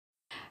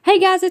Hey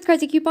guys, it's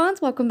Craz-E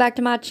Coupons. Welcome back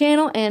to my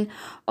channel, and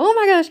oh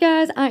my gosh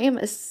guys, I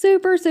am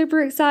super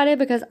excited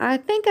because I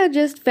think I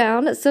just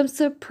found some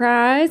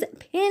surprise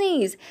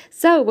pennies.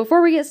 So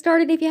before we get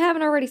started, if you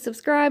haven't already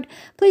subscribed,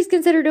 please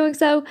consider doing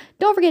so.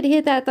 Don't forget to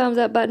hit that thumbs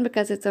up button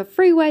because it's a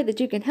free way that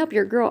you can help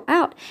your girl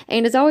out.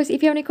 And as always,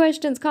 if you have any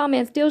questions,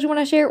 comments, deals you want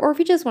to share, or if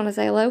you just want to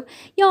say hello,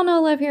 y'all know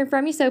I love hearing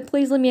from you, so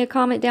please leave me a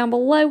comment down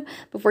below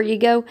before you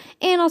go.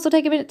 And also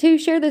take a minute to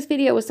share this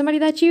video with somebody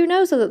that you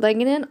know so that they can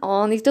get in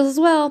on these deals as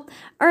well.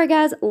 Alright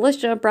guys, let's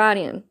jump right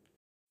in.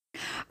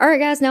 Alright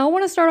guys, now I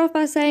want to start off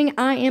by saying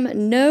I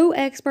am no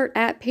expert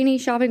at penny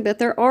shopping, but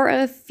there are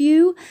a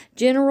few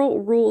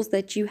general rules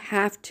that you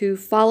have to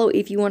follow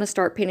if you want to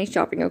start penny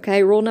shopping,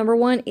 okay? Rule number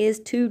one is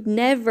to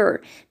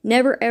never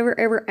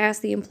ever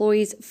ask the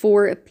employees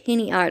for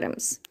penny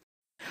items.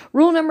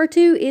 Rule number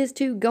two is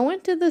to go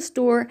into the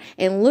store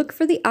and look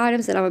for the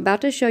items that I'm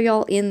about to show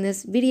y'all in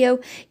this video.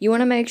 You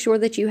want to make sure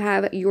that you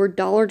have your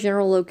Dollar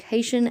General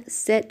location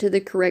set to the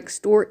correct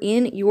store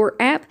in your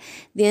app.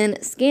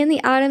 Then scan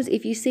the items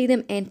if you see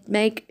them and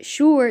make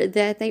sure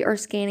that they are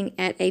scanning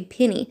at a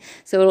penny.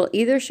 So it'll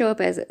either show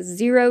up as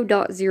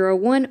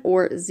 0.01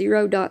 or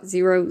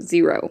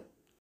 0.00.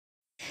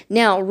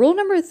 Now, rule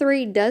number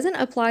three doesn't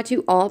apply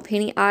to all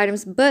penny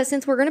items, but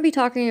since we're going to be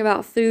talking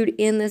about food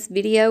in this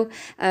video,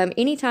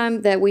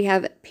 anytime that we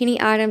have penny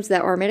items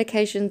that are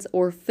medications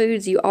or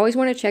foods, you always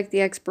want to check the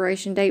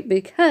expiration date,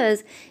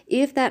 because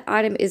if that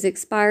item is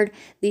expired,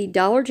 the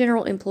Dollar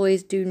General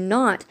employees do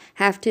not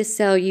have to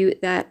sell you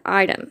that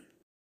item.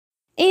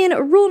 And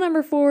rule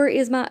number four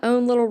is my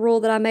own little rule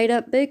that I made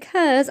up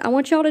because I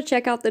want y'all to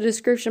check out the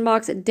description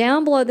box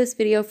down below this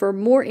video for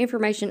more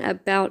information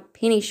about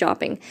penny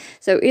shopping.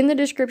 So in the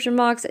description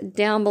box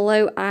down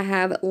below, I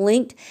have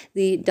linked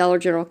the Dollar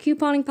General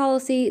couponing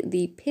policy,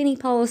 the penny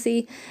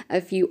policy,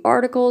 a few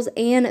articles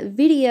and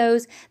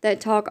videos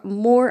that talk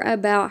more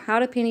about how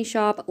to penny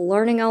shop,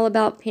 learning all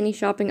about penny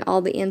shopping,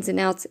 all the ins and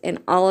outs, and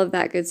all of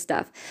that good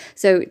stuff.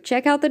 So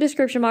check out the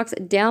description box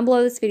down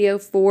below this video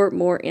for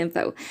more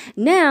info.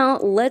 Now,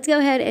 let's go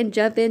ahead and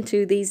jump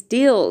into these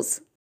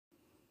deals.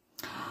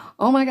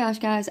 Oh my gosh,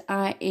 guys,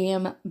 I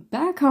am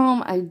back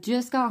home. I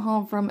just got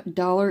home from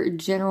Dollar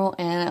General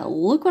and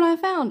look what I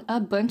found. A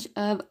bunch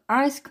of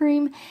ice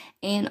cream,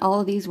 and all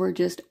of these were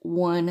just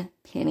 1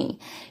 penny.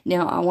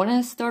 Now, I want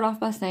to start off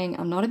by saying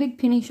I'm not a big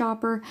penny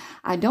shopper.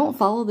 I don't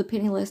follow the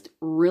penny list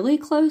really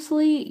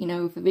closely. You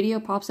know, if a video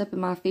pops up in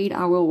my feed,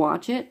 I will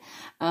watch it.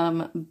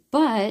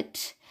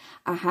 But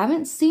I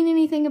haven't seen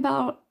anything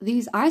about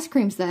these ice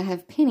creams that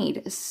have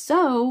pennied.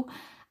 So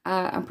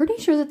I'm pretty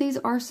sure that these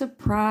are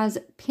surprise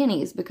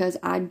pennies, because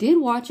I did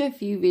watch a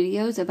few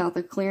videos about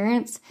the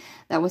clearance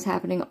that was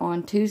happening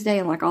on Tuesday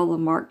and like all the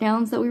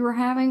markdowns that we were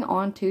having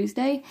on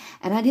Tuesday.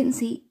 And I didn't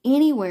see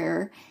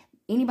anywhere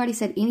anybody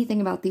said anything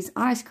about these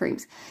ice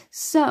creams.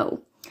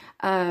 So,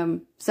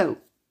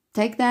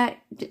 take that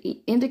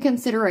into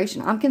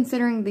consideration. I'm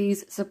considering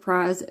these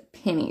surprise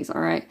pennies,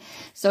 all right?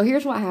 So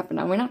here's what happened.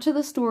 I went out to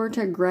the store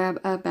to grab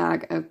a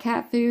bag of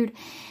cat food.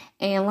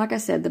 And like I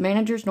said, the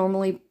managers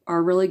normally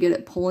are really good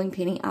at pulling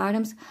penny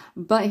items.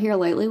 But here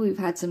lately, we've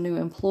had some new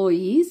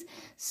employees.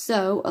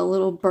 So a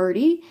little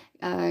birdie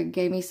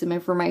gave me some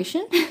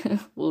information.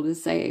 We'll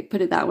just say,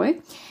 put it that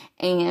way.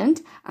 And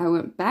I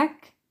went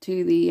back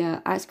to the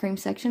ice cream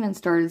section and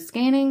started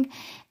scanning,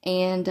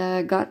 and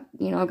got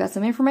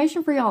some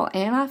information for y'all,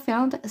 and I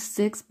found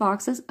 6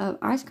 boxes of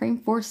ice cream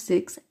for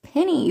 6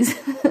 pennies.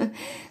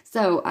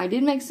 So I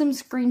did make some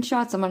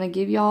screenshots. I'm going to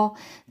give y'all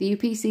the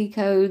UPC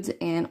codes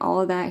and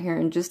all of that here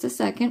in just a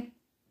second.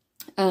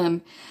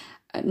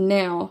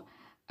 Now,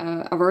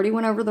 I've already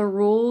went over the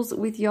rules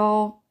with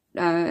y'all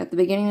at the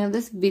beginning of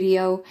this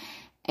video.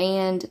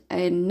 And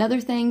another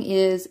thing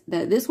is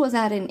that this was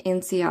at an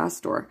NCI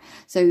store.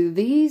 So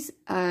these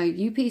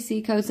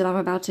UPC codes that I'm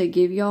about to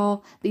give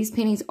y'all, these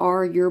pennies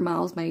are your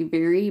miles may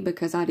vary,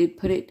 because I did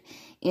put it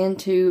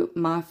into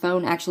my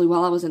phone. Actually,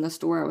 while I was in the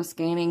store, I was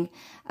scanning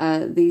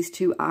these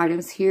 2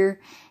 items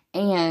here.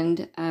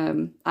 And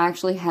I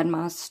actually had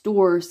my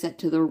store set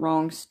to the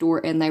wrong store,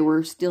 and they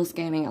were still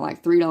scanning at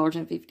like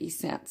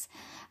 $3.50,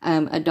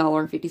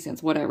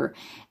 $1.50, whatever.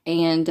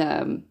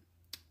 And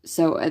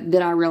so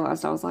then I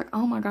realized, I was like,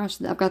 oh my gosh,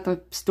 I've got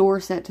the store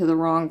set to the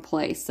wrong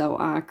place. So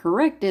I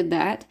corrected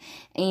that,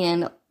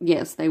 and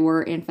yes, they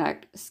were in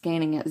fact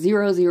scanning at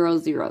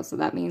 0.00. So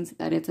that means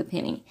that it's a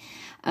penny.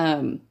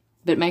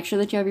 But make sure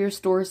that you have your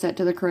store set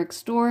to the correct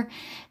store.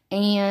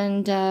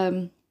 And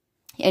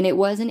it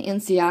was an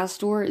NCI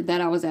store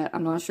that I was at.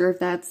 I'm not sure if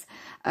that's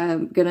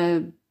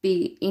gonna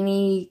be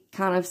any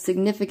kind of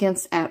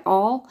significance at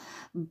all,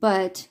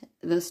 but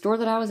the store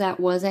that I was at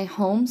was a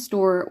home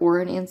store or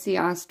an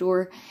NCI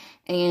store,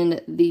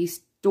 and the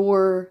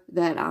store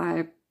that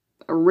I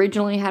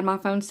originally had my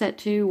phone set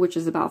to, which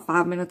is about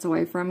 5 minutes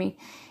away from me,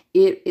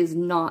 it is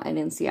not an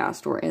NCI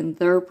store, and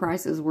their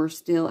prices were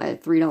still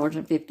at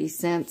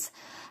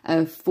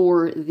 $3.50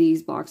 for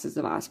these boxes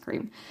of ice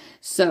cream.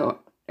 So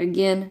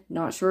again,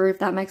 not sure if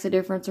that makes a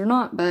difference or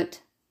not, but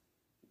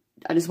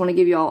I just want to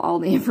give you all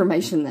the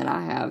information that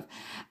I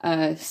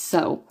have.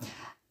 So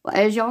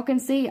As y'all can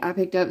see, I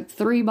picked up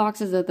 3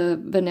 boxes of the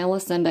vanilla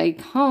sundae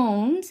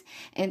cones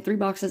and 3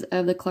 boxes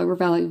of the Clover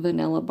Valley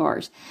vanilla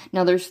bars.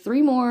 Now there's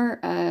 3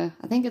 more, I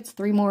think it's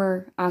 3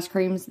 more ice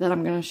creams that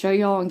I'm going to show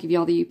y'all and give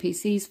y'all the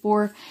UPCs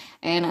for.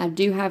 And I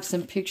do have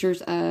some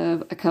pictures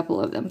of a couple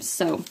of them.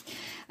 So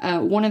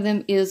one of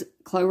them is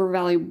Clover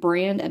Valley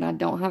brand, and I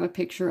don't have a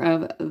picture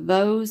of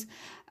those.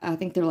 I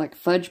think they're like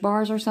fudge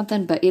bars or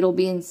something, but it'll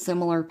be in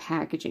similar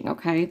packaging,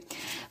 okay?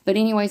 But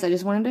anyways, I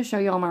just wanted to show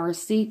y'all my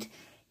receipt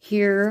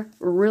here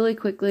really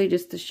quickly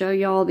just to show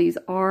y'all these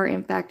are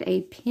in fact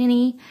a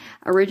penny.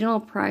 Original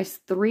price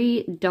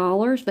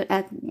 $3, but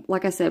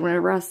like I said,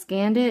 whenever I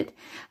scanned it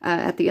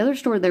at the other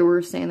store, they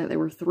were saying that they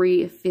were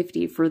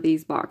 $3.50 for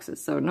these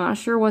boxes. So not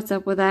sure what's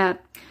up with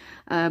that.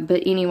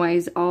 But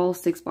anyways, all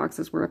 6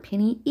 boxes were a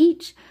penny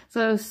each.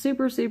 So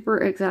super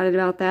excited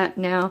about that.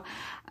 Now,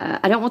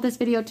 I don't want this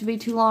video to be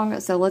too long,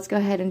 so let's go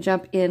ahead and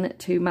jump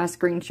into my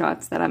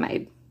screenshots that I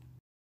made.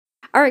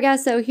 Alright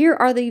guys, so here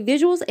are the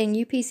visuals and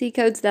UPC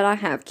codes that I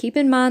have. Keep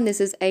in mind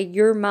this is a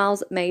your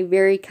miles may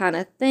vary kind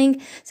of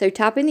thing. So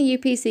type in the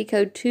UPC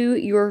code to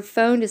your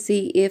phone to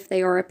see if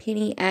they are a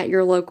penny at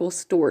your local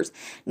stores.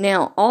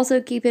 Now also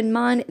keep in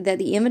mind that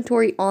the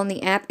inventory on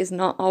the app is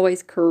not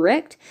always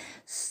correct.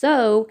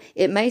 So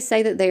it may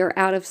say that they are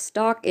out of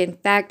stock. In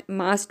fact,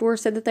 my store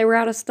said that they were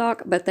out of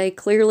stock, but they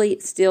clearly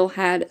still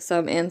had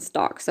some in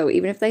stock. So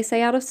even if they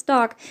say out of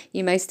stock,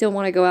 you may still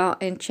want to go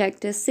out and check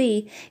to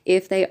see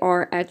if they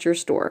are at your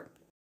store.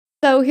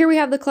 So here we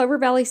have the Clover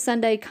Valley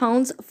Sundae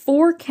cones,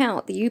 4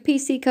 count. The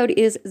UPC code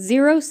is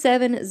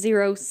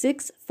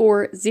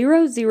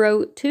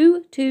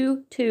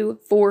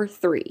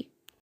 070640022243.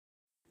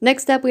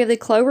 Next up, we have the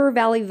Clover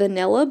Valley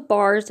Vanilla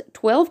Bars,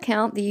 12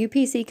 count. The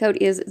UPC code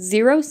is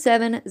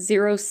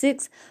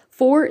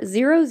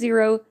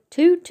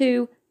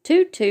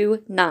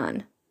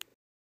 070640022229.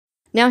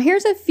 Now,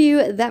 here's a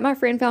few that my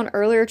friend found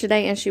earlier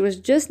today, and she was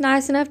just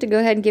nice enough to go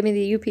ahead and give me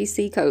the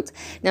UPC codes.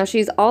 Now,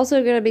 she's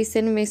also going to be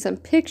sending me some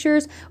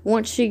pictures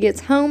once she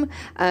gets home,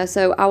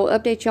 so I will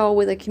update y'all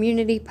with a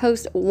community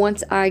post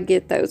once I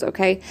get those,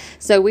 okay?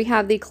 So, we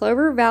have the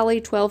Clover Valley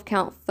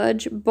 12-count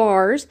fudge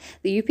bars.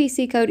 The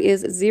UPC code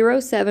is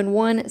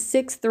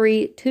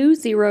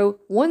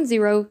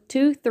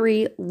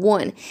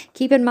 071632010231.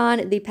 Keep in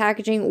mind, the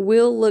packaging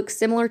will look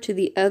similar to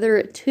the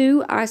other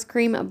 2 ice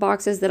cream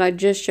boxes that I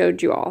just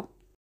showed you all.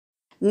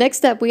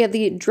 Next up, we have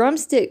the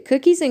Drumstick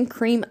Cookies and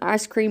Cream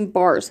Ice Cream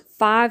Bars,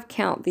 5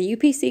 count. The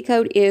UPC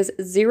code is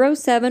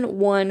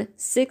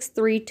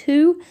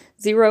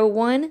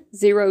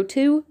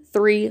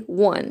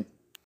 071632010231.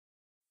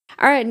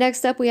 Alright,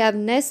 next up we have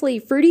Nestle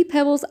Fruity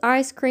Pebbles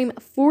Ice Cream,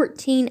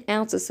 14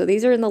 ounces. So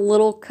these are in the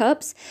little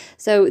cups.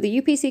 So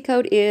the UPC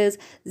code is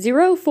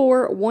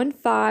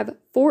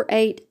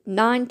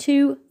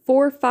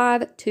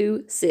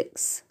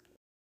 041548924526.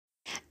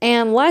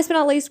 And last but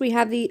not least, we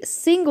have the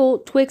single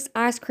Twix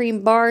ice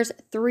cream bars,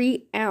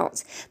 3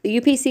 ounce. The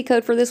UPC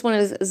code for this one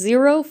is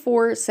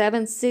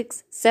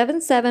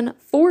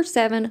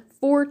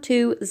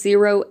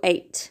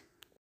 047677474208.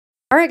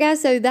 Alright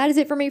guys, so that is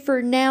it for me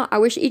for now. I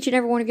wish each and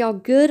every one of y'all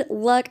good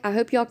luck. I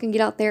hope y'all can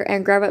get out there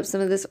and grab up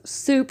some of this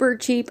super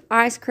cheap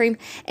ice cream.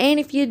 And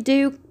if you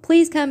do,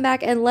 please come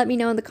back and let me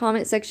know in the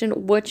comment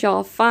section what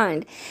y'all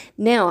find.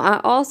 Now, I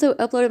also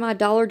uploaded my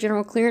Dollar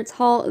General clearance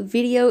haul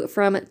video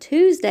from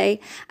Tuesday.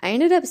 I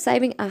ended up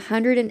saving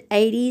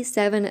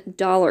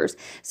 $187.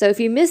 So if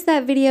you missed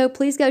that video,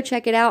 please go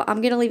check it out. I'm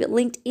going to leave it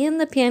linked in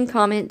the pinned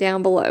comment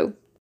down below.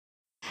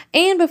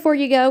 And before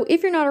you go,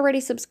 if you're not already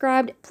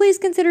subscribed, please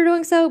consider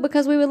doing so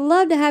because we would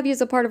love to have you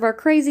as a part of our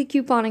crazy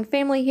couponing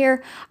family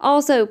here.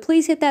 Also,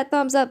 please hit that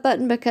thumbs up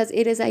button because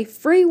it is a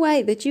free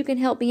way that you can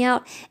help me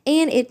out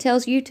and it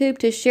tells YouTube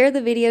to share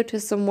the video to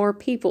some more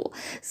people.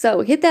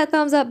 So hit that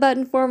thumbs up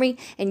button for me,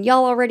 and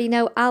y'all already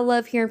know I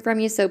love hearing from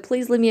you, so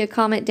please leave me a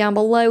comment down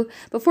below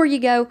before you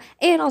go,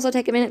 and also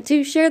take a minute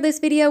to share this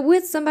video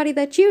with somebody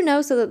that you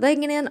know so that they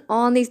can get in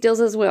on these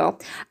deals as well.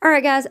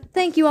 Alright guys,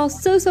 thank you all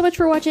so much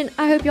for watching.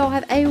 I hope y'all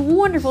have a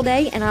wonderful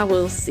day, and I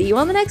will see you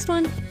on the next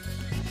one.